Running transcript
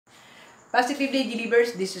Positive Day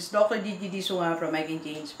Delivers, this is Dr. Gigi Sunga from I Can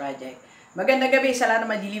Change Project. Magandang gabi sa lahat ng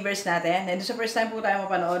mga delivers natin. And sa first time po tayo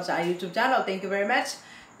mapanood sa YouTube channel, thank you very much.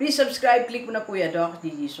 Please subscribe, click mo na po yan, Dr.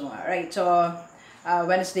 Gigi Sunga. Alright, so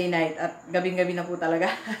Wednesday night at gabing-gabi na po talaga.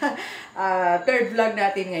 Third vlog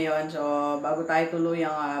natin ngayon. So bago tayo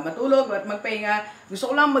tuluyang matulog at magpahinga, gusto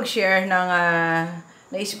ko lang mag-share ng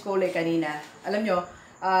naisip ko ulit kanina. Alam nyo,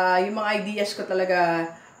 yung mga ideas ko talaga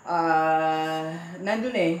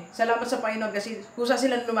nandun eh. Salamat sa Panginoon kasi kusa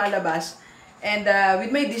silang lumalabas. And with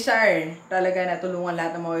my desire talaga na tulungan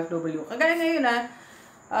lahat ng mga OFW. Kagaya ngayon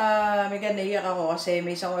may naiyak ako kasi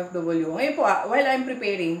may isang OFW. Ngayon po, while I'm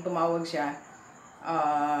preparing, tumawag siya.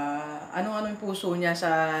 Anong puso niya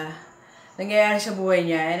sa nangyayari sa buhay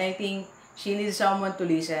niya. And I think she needs someone to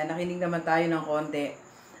listen. Nakinig naman tayo ng konti.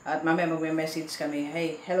 At mamaya magme-message kami.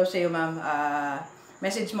 Hey, hello sa iyo ma'am.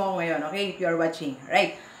 Message mo ako ngayon, okay? If you are watching.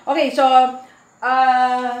 Right. Okay, so,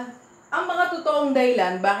 ang mga totoong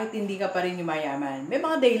dahilan, bakit hindi ka pa rin yumayaman? May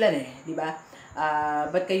mga dahilan eh, di ba?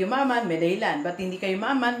 Ba't ka yumaman? May dahilan. Ba't hindi ka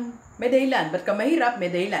yumaman? May dahilan. Ba't ka mahirap? May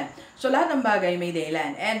dahilan. So, lahat ng bagay may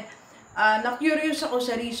dahilan. And, na-curious ako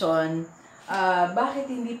sa reason, bakit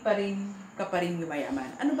hindi pa rin ka pa rin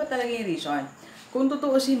yumayaman? Ano ba talaga yung reason? Kung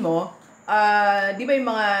tutuusin mo, di ba yung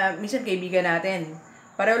mga, minsan kaibigan natin,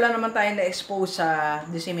 pareho lang naman tayo na-expose sa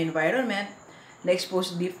the same environment,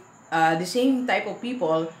 na-expose the same type of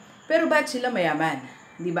people, pero bakit sila mayaman?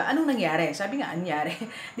 Di ba? Anong nangyari? Sabi nga, nangyari.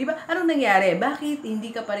 Di ba? Anong nangyari? Bakit hindi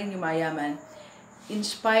ka pa rin yumayaman in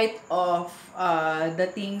spite of the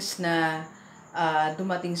things na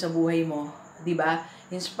dumating sa buhay mo? Di ba?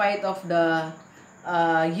 In spite of the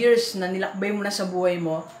years na nilakbay mo na sa buhay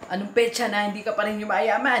mo, anong petsa na hindi ka pa rin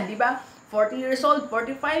yumayaman? Di ba? 40 years old,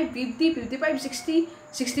 45, 50, 55, 60,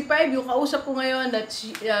 65. Yung kausap ko ngayon that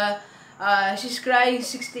she's crying,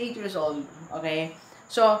 68 years old. Okay?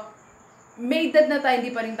 So, may edad na tayo,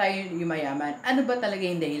 hindi pa rin tayo yumayaman. Ano ba talaga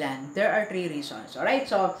yung dahilan? There are 3 reasons. Alright?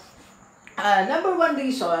 So, number 1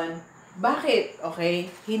 reason, bakit, okay,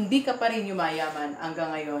 hindi ka pa rin yumayaman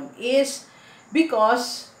hanggang ngayon is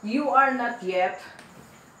because you are not yet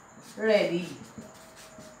ready.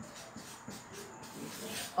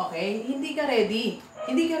 Okay? Hindi ka ready.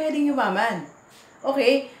 Hindi ka ready yumaman.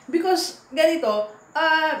 Okay? Because, ganito,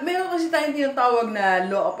 meron kasi tayong tinatawag na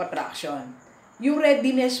law of attraction. Yung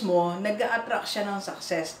readiness mo, nag-a-attract siya ng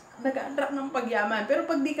success. Nag-a-attract ng pagyaman. Pero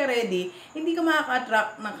pag di ka ready, hindi ka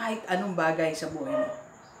makaka-attract ng kahit anong bagay sa buhay mo.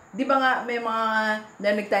 Di ba nga, may mga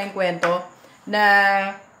narinig tayong kwento na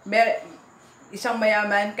isang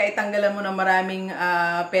mayaman, kahit tanggalan mo ng maraming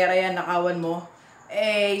pera yan, nakawan mo,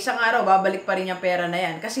 isang araw, babalik pa rin yung pera na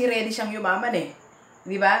yan. Kasi ready siyang yumaman eh.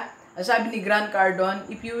 Di ba? Sabi ni Grant Cardone,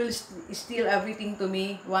 if you will steal everything to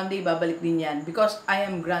me, one day babalik din yan. Because I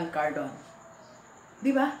am Grant Cardone.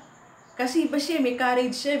 Di ba? Kasi ba siya, may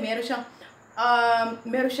courage siya,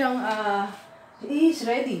 meron siyang, he is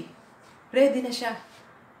ready. Ready na siya.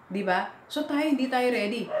 Di ba? So tayo, hindi tayo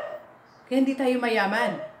ready. Kaya hindi tayo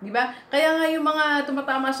mayaman. Di ba? Kaya nga yung mga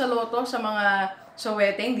tumatama sa loto, sa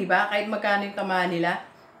wedding, di ba? Kahit magkano yung tamaan nila,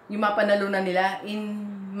 yung mapanalunan nila, in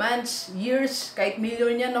months, years, kahit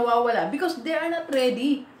milyon yan nawawala. Because they are not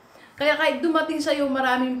ready. Kaya kahit dumating sa'yo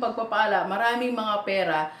maraming pagpapala, maraming mga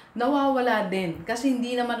pera, nawawala din. Kasi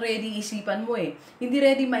hindi naman ready isipan mo eh. Hindi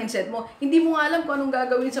ready mindset mo. Hindi mo nga alam kung anong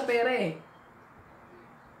gagawin sa pera eh.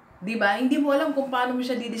 Diba? Hindi mo alam kung paano mo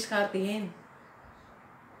siya didiskartehin.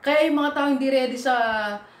 Kaya yung mga tao hindi ready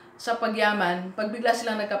sa pagyaman, pag bigla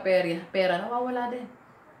silang pera, nawawala din.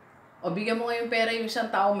 O bigyan mo ngayon pera yung isang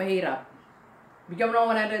tao mahirap. Bigyan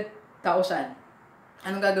mo ng 100,000.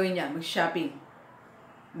 Anong gagawin niya? Mag-shopping.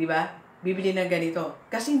 Di ba? Bibili ng ganito.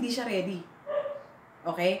 Kasi hindi siya ready.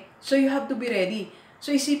 Okay? So, you have to be ready.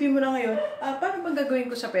 So, isipin mo na ngayon, paano bang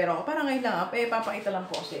gagawin ko sa pera ko? Parang ngayon lang, papakita lang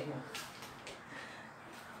po ko sa inyo.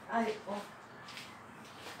 Ay, oh.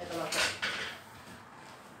 Ito lang po.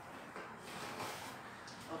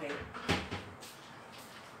 Okay.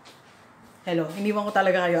 Hello, iniwan ko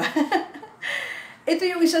talaga kayo. Ito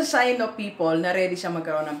yung isang sign of people na ready siya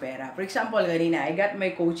magkaroon ng pera. For example, ganina, I got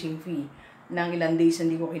my coaching fee ng ilang days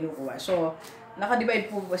hindi ko kinukuha. So,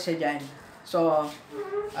 naka-divide po ba siya dyan. So,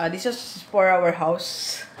 this is for our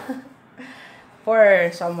house.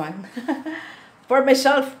 For someone. For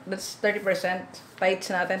myself, that's 30%. Tithes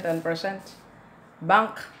natin, 10%.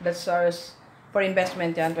 Bank, that's ours. For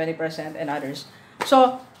investment yan, 20%. And others.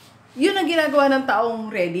 So, yun ang ginagawa ng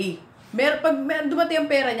taong ready. Pag dumating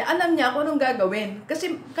ang pera niya, alam niya kung anong gagawin.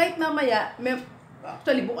 Kasi kahit mamaya,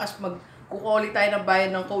 actually bukas magkukulit tayo ng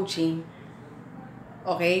bayad ng coaching.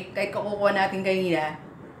 Okay? Kahit kukuha natin kanina.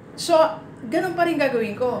 So, ganun pa rin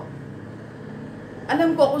gagawin ko.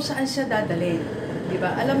 alam ko kung saan siya dadalhin. Di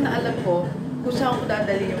ba? Alam na alam ko kung saan ko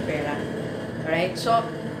dadalhin yung pera. Alright? So,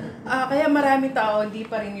 kaya maraming tao hindi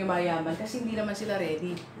pa rin yumayaman kasi hindi naman sila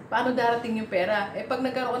ready. Paano darating yung pera? Eh, pag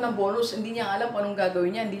nagkaroon ng bonus, hindi niya alam kung anong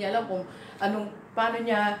gagawin niya. Hindi niya alam kung paano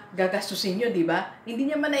niya gagastusin yun, di ba?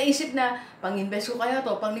 Hindi niya man naisip na, pang-invest ko kaya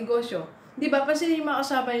to, pang-negosyo. Di ba? Pansinin yung mga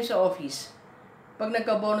kasama niyo sa office. Pag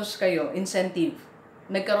nagka-bonus kayo, incentive,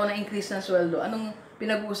 nagkaroon ng increase ng sweldo, anong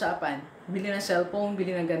pinag-uusapan? Bili ng cellphone,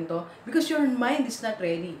 bili ng ganito. Because your mind is not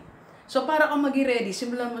ready. So, para kang maging ready,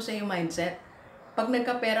 simulan mo sa yung mindset. Pag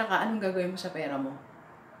nagka-pera ka, anong gagawin mo sa pera mo?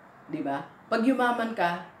 Di ba? Pag yumaman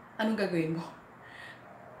ka, anong gagawin mo?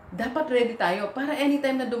 Dapat ready tayo para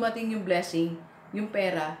anytime na dumating yung blessing, yung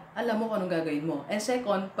pera, alam mo kung anong gagawin mo. And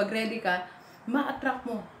second, pag ready ka, ma-attract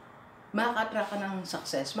mo. Maka-attract ka ng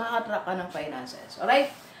success, maka-attract ka ng finances.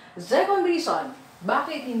 Alright? Second reason,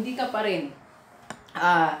 bakit hindi ka pa rin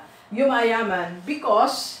yumayaman?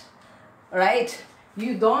 Because, right,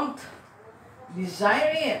 you don't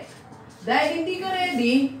desire it. Dahil hindi ka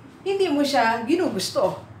ready, hindi mo siya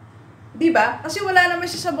ginugusto. Diba? Kasi wala naman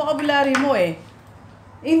siya sa vocabulary mo eh.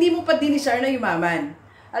 Hindi mo pa dinisar na yumaman.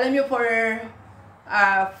 Alam niyo, for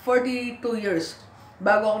 42 years,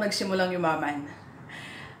 bago ako nagsimulang yumaman.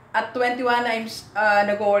 At 21,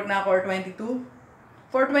 nag-work na ako, or 22.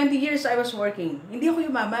 For 20 years, I was working. Hindi ako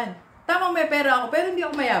yumaman. Tamang may pera ako, pero hindi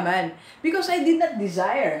ako mayaman. Because I did not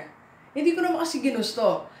desire. Hindi ko naman kasi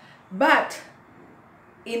ginusto. But,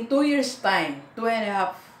 in 2 years time,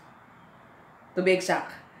 2.5 to be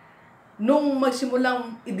exact, nung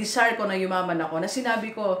magsimulang i-desire ko na yumaman ako, na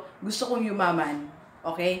sinabi ko, gusto kong yumaman,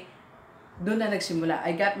 okay? Doon na nagsimula.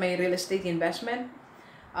 I got my real estate investment.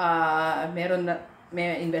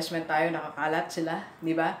 May investment tayo, nakakalat sila,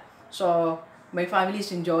 di ba? So, my family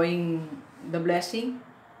is enjoying the blessing.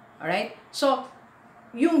 Alright? So,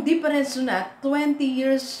 yung difference na 20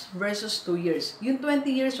 years versus 2 years. Yung 20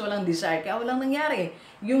 years walang desire, kaya walang nangyari.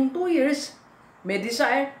 Yung 2 years, may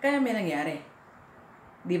desire, kaya may nangyari.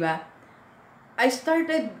 Di ba? I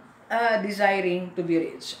started desiring to be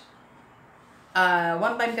rich.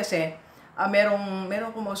 One time kasi,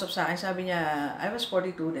 merong kumausap sa akin, sabi niya, I was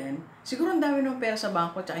 42 then, siguro ang dami ng pera sa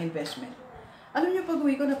bangko at investment. Alam niyo, pag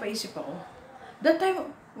uwi ko, napaisip ako. That time,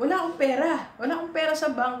 wala akong pera. Wala akong pera sa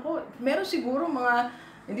bangko. Meron siguro mga,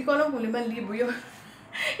 hindi ko alam kung 5,000 yun.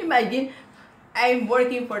 Imagine, I'm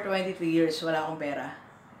working for 23 years, wala akong pera.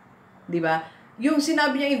 Diba? Yung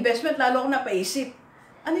sinabi niya investment, lalo akong napaisip.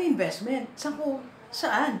 Ano yung investment?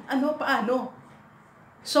 Saan? Ano? Paano?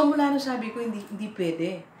 So, mula nung sabi ko, hindi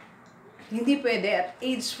pwede. Hindi pwede. At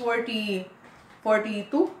age 42,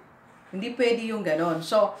 hindi pwede yung ganon.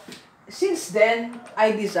 So, since then,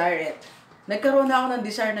 I desire it. Nagkaroon na ako ng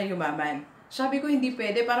desire na yumaman. Sabi ko, hindi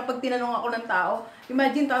pwede. Para pag tinanong ako ng tao,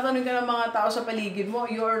 imagine, tatanong ka ng mga tao sa paligid mo,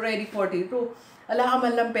 you're already 42. Ala ka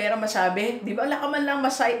man lang pera masabi. Di ba? Ala ka man lang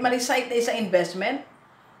ma-recite na isang investment.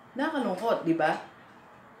 Nakakalungkot, di ba?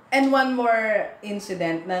 And one more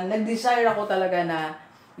incident na nag-desire ako talaga na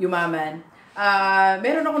yumaman.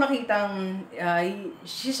 Meron ako nakitang,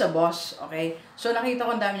 she's a boss, okay? So, nakita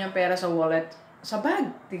ko ang dami niyang pera sa wallet, sa bag,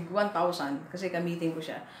 tig 1,000, kasi kamitin ko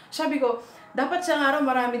siya. Sabi ko, dapat sa araw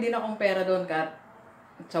marami din akong pera doon, Kat,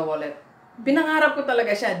 sa wallet. Pinangarap ko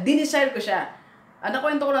talaga siya, dinesire ko siya.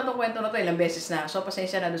 Nakwento ko na itong kwento na ito, ilang beses na. So,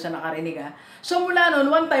 pasensya na doon sa nakarinig, ha. So, mula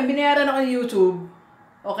noon, one time, binayaran ako ng YouTube.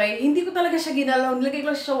 Okay? Hindi ko talaga siya ginalaw. Nilagay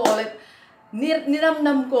ko lang siya sa wallet.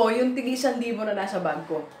 Niramnam ko yung tig 1,000 na nasa bag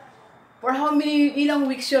ko. For how many, ilang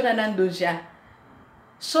weeks yun na nandun siya.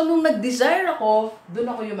 So, nung nag-desire ako,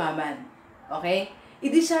 doon ako yumaman. Okay?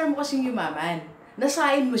 I-desire mo kasing yumaman.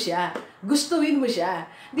 Nasain mo siya. Gustuin mo siya.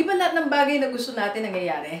 Di ba lahat ng bagay na gusto natin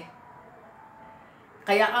nangyayari?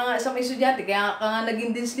 Kaya ka nga sa may estudyante, kaya ka nga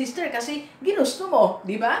naging dean's lister kasi ginusto mo,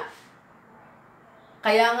 di ba?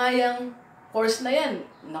 Kaya nga yung course na yan,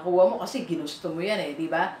 nakuha mo kasi ginusto mo yan eh, di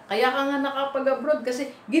ba? Kaya ka nga nakapag-abroad kasi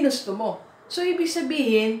ginusto mo. So, ibig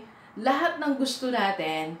sabihin, lahat ng gusto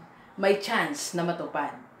natin, may chance na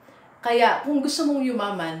matupad. Kaya, kung gusto mong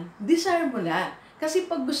yumaman, desire mo na. Kasi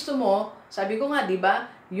pag gusto mo, sabi ko nga, di ba?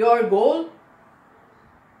 Your goal,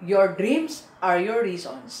 your dreams are your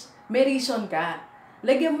reasons. May reason ka.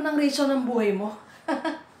 Lagyan mo ng reason ng buhay mo.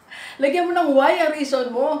 Lagyan mo ng why ang reason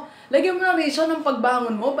mo. Lagyan mo ng reason ng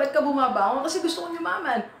pagbangon mo. Ba't ka bumabangon? Kasi gusto kong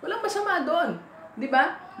yumaman. Walang masama doon. Di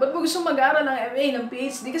ba? Ba't mo gusto mag-aral ng MA, ng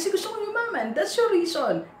PhD? Kasi gusto kong yumaman. That's your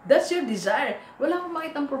reason. That's your desire. Wala akong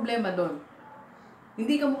makitang problema doon.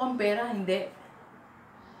 Hindi ka mukhang pera, hindi.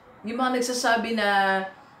 Yung mga nagsasabi na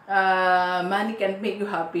money can't make you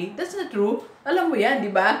happy, that's not true. Alam mo yan, di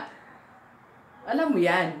ba? Alam mo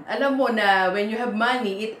yan. Alam mo na when you have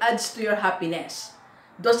money, it adds to your happiness.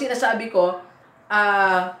 Doon sinasabi ko,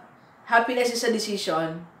 happiness is a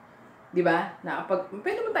decision, di ba? Na pag,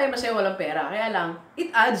 pwede mo tayo masaya walang pera, kaya lang,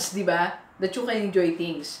 it adds, di ba, that you can enjoy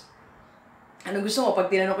things. Anong gusto mo?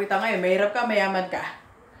 Pag tinanong kita ngayon, mahirap ka, mayaman ka.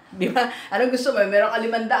 Di ba? Anong gusto mo? Meron ka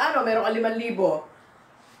 500 o meron ka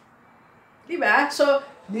 5,000? Di ba? So,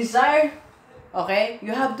 desire, okay?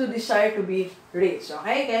 You have to desire to be rich,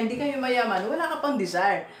 okay? Kaya hindi kayo mayaman, wala ka pang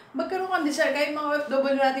desire. Magkaroon kang desire, kahit mga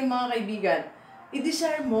OFW nating mga kaibigan,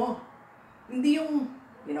 i-desire mo. Hindi yung,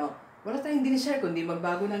 wala tayong desire kundi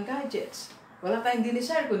magbago ng gadgets. Wala tayong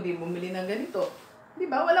desire kundi bumili ng ganito. Di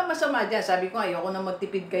ba? Walang masama dyan. Sabi ko, ayoko na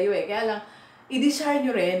magtipid kayo eh. Kaya lang, i-desire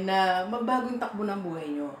nyo rin na magbagong takbo ng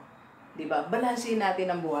buhay nyo. Di ba? Balansin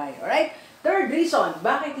natin ang buhay. Alright? Third reason,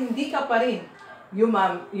 bakit hindi ka pa rin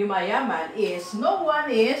yumayaman is, no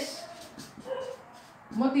one is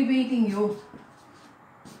motivating you.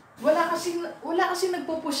 Wala kasi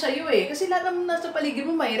nagpo-push sa'yo eh. Kasi lahat naman nasa paligid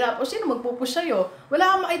mo mahirap. O sino magpo-push sa'yo?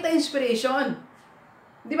 Wala kang makita inspiration.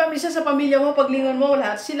 Di ba, minsan sa pamilya mo, paglingon mo,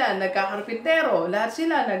 lahat sila nagkakarpintero, lahat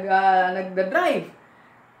sila nagda-drive,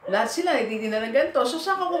 lahat sila nagtitinda ng ganito. So,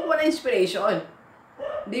 saan ka kukuha ng inspiration?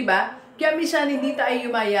 Di ba? Kaya minsan, hindi tayo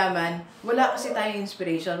yumayaman, wala kasi tayong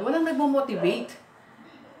inspiration. Walang nagmo-motivate.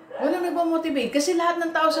 Walang nagmo-motivate. Kasi lahat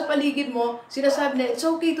ng tao sa paligid mo, sinasabi na, it's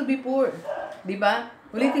okay to be poor. Di ba?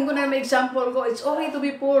 Ulitin ko na may example ko, it's okay to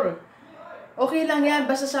be poor. Okay lang yan,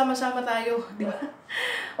 basta sama-sama tayo. Di ba?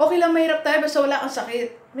 Okay lang mahirap tayo, basta wala kang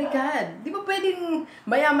sakit. My God, di ba pwedeng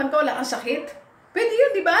mayaman ka, wala kang sakit? Pwede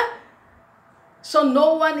yun, di ba? So,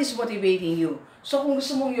 no one is motivating you. So, kung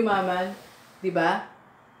gusto mong yumaman, di ba?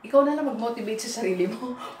 Ikaw na lang mag-motivate sa sarili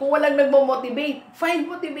mo. Kung walang nagmo-motivate, find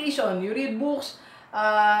motivation. You read books,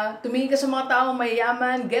 tumingin ka sa mga taong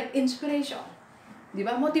mayaman, get inspiration. Di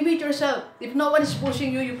ba? Motivate yourself. If no one is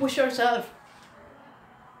pushing you, you push yourself.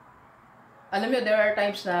 Alam mo, there are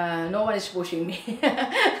times na no one is pushing me.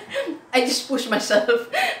 I just push myself.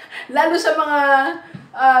 Lalo sa mga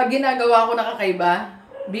ginagawa ko na kakaiba.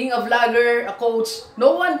 Being a vlogger, a coach,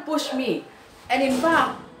 no one push me. And in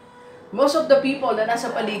fact, most of the people na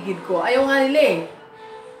nasa paligid ko, ayaw nga nila eh.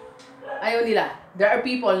 Ayaw nila. There are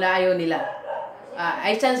people na ayaw nila.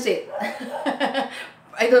 I sense it.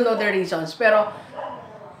 I don't know the reasons. Pero,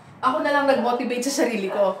 ako na lang nag-motivate sa sarili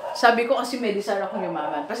ko. Sabi ko kasi may desire akong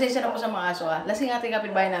yumaman. Pasensya na po sa mga aso ha. Lasing ating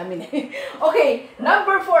kapitbahay namin eh. Okay,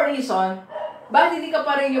 number 4 reason, bakit hindi ka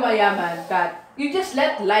pa rin yumayaman? Kat, you just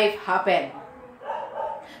let life happen.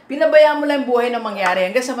 Pinabayaan mo lang buhay na mangyari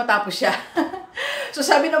hanggang sa matapos siya. So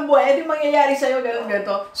sabi ng buhay, edi mangyayari sa'yo,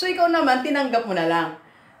 ganito. So ikaw naman, tinanggap mo na lang.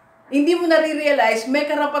 Hindi mo nare-realize, may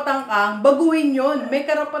karapatan kang baguhin yun. May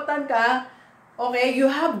karapatan ka, okay, you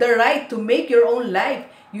have the right to make your own life.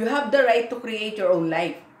 You have the right to create your own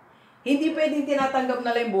life. Hindi pwedeng tinatanggap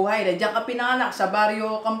na lang yung buhay. Na diyan ka pinanganak sa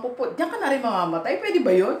baryo Kampuput. Diyan ka na rin mamamatay. Pwede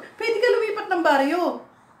ba yun? Pwede ka lumipat ng baryo.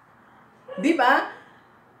 Di ba?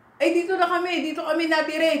 Eh, dito na kami. Dito kami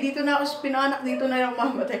natire. Dito na ako pinanganak. Dito na yung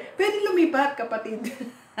mamamatay. Pwede lumipat, kapatid.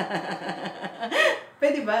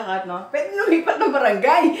 Pwede ba, Kat, no? Pwede lumipat ng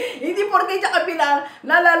barangay. Hindi porke diyan ka pinanganak.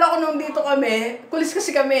 Naalala ko nung dito kami. Kulis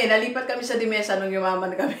kasi kami. Nalipat kami sa Dimesa nung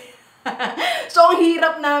yumaman kami. So, ang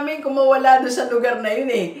hirap namin kung mawala doon sa lugar na yun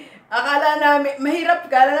eh. Akala namin, mahirap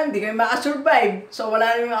ka na lang, hindi kami makasurvive. So,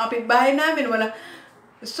 wala namin mga kapitbahay namin, wala.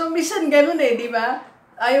 So, minsan ganun eh, di ba?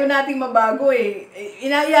 Ayaw nating mabago eh.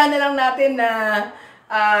 Inahayaan na lang natin na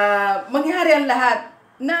mangyari ang lahat.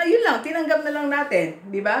 Na yun lang, tinanggap na lang natin,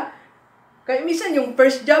 di ba? Kaya minsan yung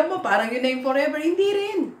first job mo, parang yun na yung forever. Hindi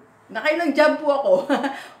rin. Nakailang job po ako.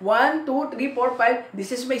 1, 2, 3, 4, 5, this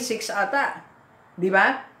is my 6 ata. Di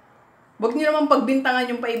ba? Huwag niyo naman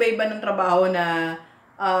pagbintangan yung paiba-iba ng trabaho na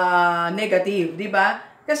negative, di ba?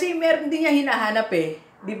 Kasi meron din niya hinahanap eh,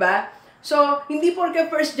 di ba? So, hindi porke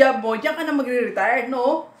first job mo, diyan ka na magre-retire,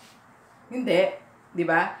 no? Hindi, di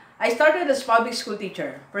ba? I started as public school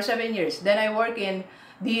teacher for 7 years. Then I work in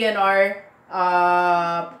DNR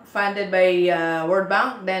funded by World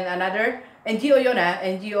Bank. Then another NGO yun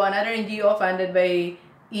another NGO funded by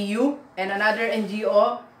EU. And another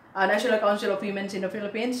NGO, National Council of Women in the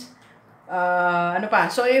Philippines. Ano pa?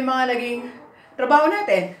 So, yung mga naging trabaho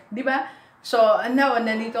natin, di ba? So, now,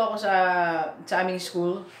 nandito ako sa aming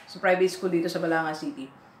school, sa private school dito sa Balangan City.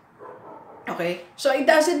 Okay? So, it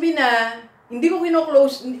doesn't mean na, hindi ko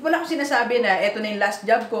kino-close, wala akong sinasabi na, eto na yung last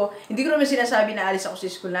job ko, hindi ko naman sinasabi na alis ako sa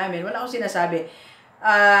school namin, wala akong sinasabi.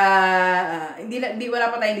 Wala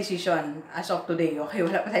pa tayong decision as of today, okay?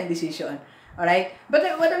 Wala pa tayong decision. Alright? But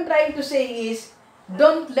what I'm trying to say is,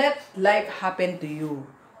 don't let life happen to you.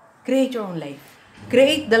 Create your own life.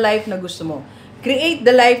 Create the life na gusto mo. Create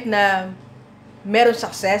the life na meron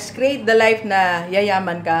success. Create the life na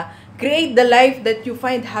yayaman ka. Create the life that you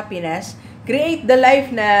find happiness. Create the life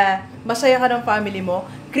na masaya ka ng family mo.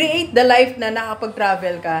 Create the life na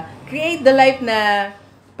nakapag-travel ka. Create the life na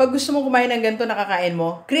pag gusto mong kumain ng ganito, nakakain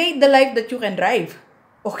mo. Create the life that you can drive.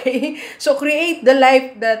 Okay? So, create the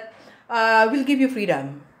life that will give you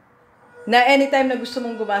freedom. Na anytime na gusto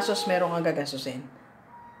mong gumastos, meron kang gagastusin.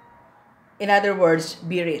 In other words,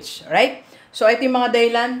 be rich. Right? So, ito yung mga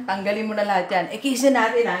dahilan. Tanggalin mo na lahat yan. Ikisin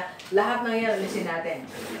natin lahat ng yan, alisin natin.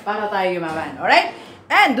 Para tayo yumaman. Alright?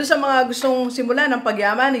 And doon sa mga gustong simulan ng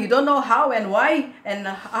pagyaman, you don't know how and why, and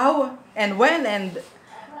how and when, and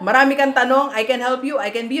marami kang tanong, I can help you.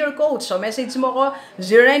 I can be your coach. So, message mo ko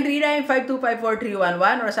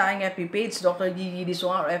 0939-5254311 or sa aking FB page, Dr. Gigi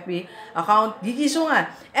Sunga, or FB account, Gigi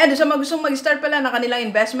Sunga. And sa mga gustong mag-start pala ng kanilang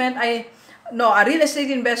investment, a real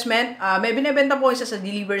estate investment, may binibenta po isa sa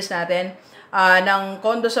delivers natin ng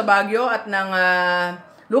condo sa Baguio at ng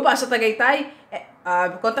lupa sa Tagaytay.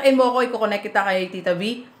 Kontakin mo ako, i-connect kita kay Tita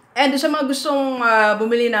V. And sa mga gustong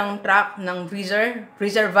bumili ng truck, ng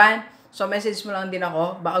freezer van, so message mo lang din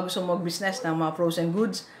ako. Baka gusto mo mag-business ng mga frozen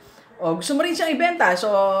goods. O gusto mo rin siyang ibenta,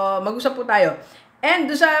 so mag-usap po tayo. And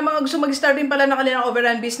doon sa mga gusto mag-start din pala ng kanilang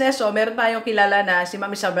overrun business, so meron tayong kilala na si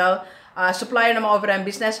Ma'am Isabel, supplier ng mga overrun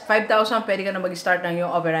business. 5,000, pwede ka na mag-start ng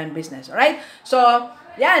yung overrun business. Alright? So,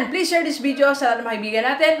 yan, please share this video sa lahat ng mga kaibigan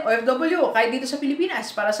natin, OFW, kahit dito sa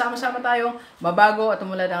Pilipinas, para sama-sama tayong mabago at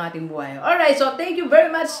umulad ang ating buhay. Alright, so thank you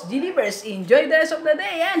very much, Delivers. Enjoy the rest of the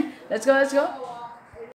day, and let's go, let's go.